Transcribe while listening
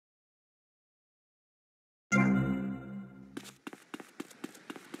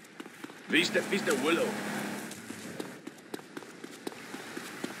Feast of Willow.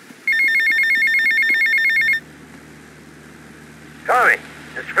 Tommy,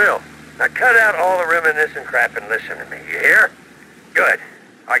 it's Phil. Now cut out all the reminiscing crap and listen to me, you hear? Good.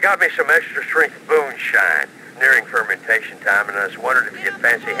 I got me some extra strength Boomshine, nearing fermentation time, and I was wondering if you'd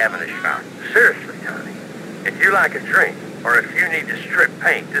fancy having a shot. Seriously, Tommy, if you like a drink, or if you need to strip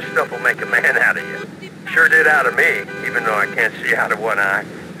paint, this stuff will make a man out of you. Sure did out of me, even though I can't see out of one eye.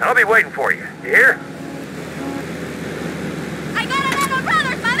 I'll be waiting for you, you hear? I got a little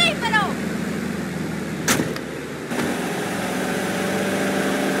brother, mamífero!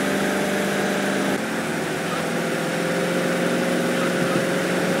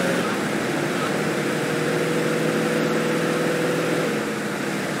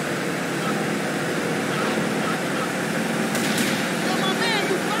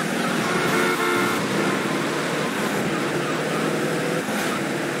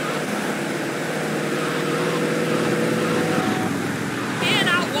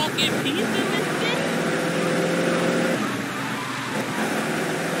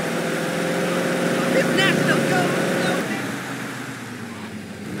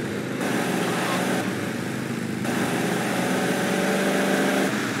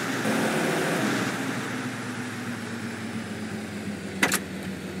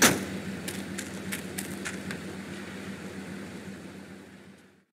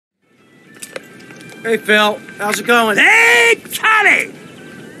 Hey, Phil. How's it going? Hey, Tommy!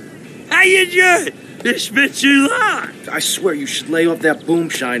 How you doing? It's been too long. I swear you should lay off that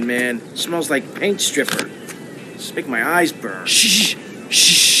Boomshine, man. It smells like paint stripper. It's making my eyes burn. Shh,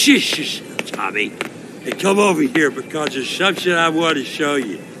 Tommy. Hey, come over here because there's something I want to show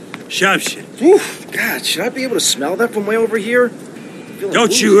you. Something. Oof, God, should I be able to smell that from way over here?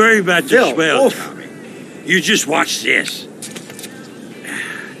 Don't you worry about the smell, oof. Tommy. You just watch this.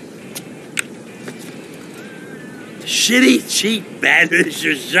 Shitty, cheap bandage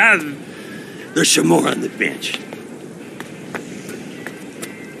or something. There's some more on the bench.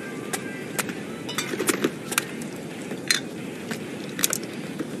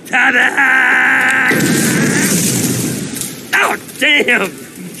 Ta-da! Oh, damn!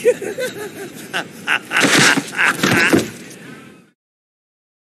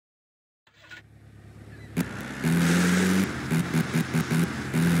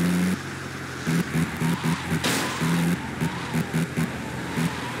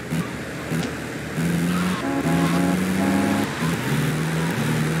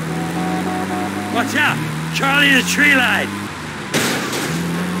 Watch out! Charlie in the tree line!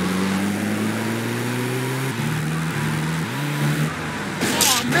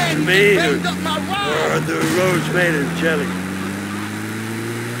 Oh man, you Me, banged up my ride! or the road's made of jelly.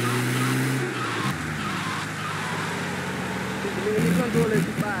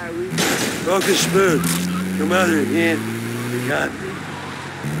 Broken spoon. Come out here, Ian. You got me.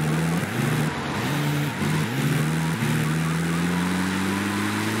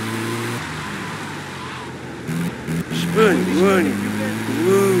 Spoon, warning.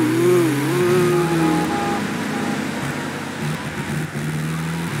 Woo, woo, woo.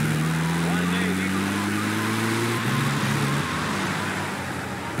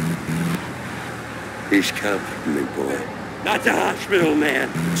 He's coming for me, boy. Not the hospital, man.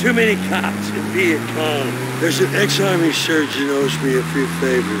 Too many cops in Viet Cong. There's an ex-army surgeon owes me a few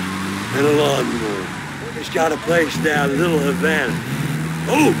favors and a lawnmower. He's got a place down Little Havana.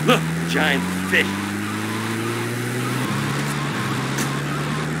 Oh, look, a giant fish.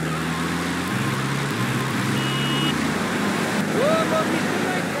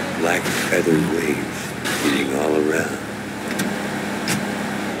 Black feather waves beating all around.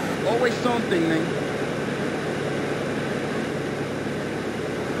 Always something, man.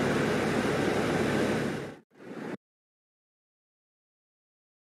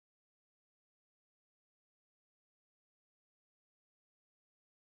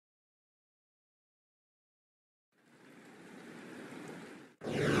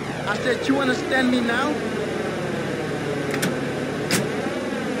 I said, you understand me now?